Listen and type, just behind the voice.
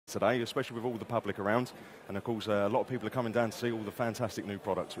today, especially with all the public around. And of course, a lot of people are coming down to see all the fantastic new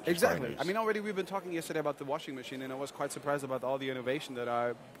products, which is great news. I mean, already we've been talking yesterday about the washing machine, and I was quite surprised about all the innovation that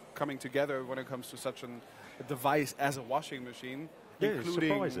are coming together when it comes to such a device as a washing machine. Yeah,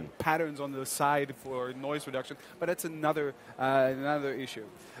 including patterns on the side for noise reduction, but that's another issue.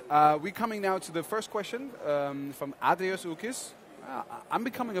 We're coming now to the first question from Andreas Ukis. I'm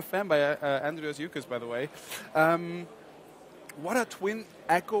becoming a fan by Andreas Ukis, by the way. What are twin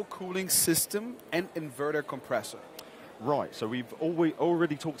echo cooling system and inverter compressor? Right, so we've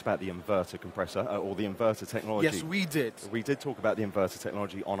already talked about the inverter compressor, or the inverter technology. Yes, we did. We did talk about the inverter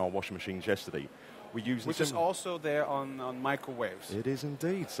technology on our washing machines yesterday. Which is also there on microwaves. It is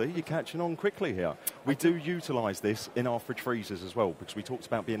indeed. See, you're catching on quickly here. We do utilise this in our fridge freezers as well, because we talked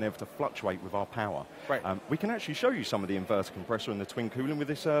about being able to fluctuate with our power. Right. We can actually show you some of the inverter compressor and the twin cooling with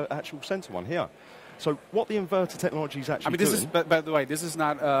this actual centre one here. So what the inverter technology is actually doing... this is, by the way, this is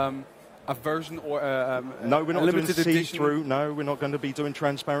not... a version or no, we're not doing see-through. No, we're not going to be doing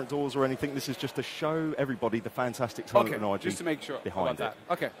transparent doors or anything. This is just to show everybody the fantastic technology just to make sure behind about it.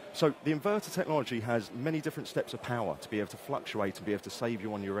 That. Okay. So the inverter technology has many different steps of power to be able to fluctuate and be able to save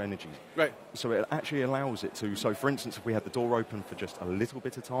you on your energy. Right. So it actually allows it to. So for instance, if we had the door open for just a little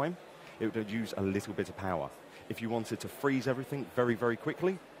bit of time, it would use a little bit of power. If you wanted to freeze everything very, very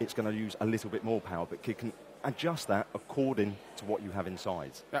quickly, it's going to use a little bit more power, but it can adjust that according to what you have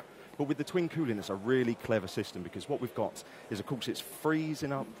inside. Yeah. But with the twin cooling, it's a really clever system, because what we've got is, of course, it's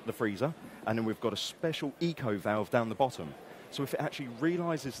freezing up the freezer, and then we've got a special eco valve down the bottom. So if it actually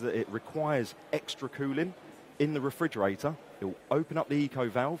realizes that it requires extra cooling in the refrigerator, it will open up the eco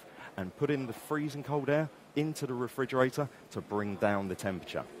valve and put in the freezing cold air into the refrigerator to bring down the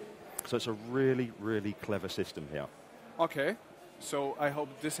temperature. So it's a really, really clever system here. Okay. So I hope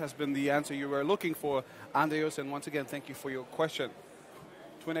this has been the answer you were looking for, Andreas, and once again, thank you for your question.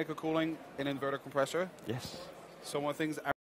 Twin echo cooling and inverter compressor. Yes. So one things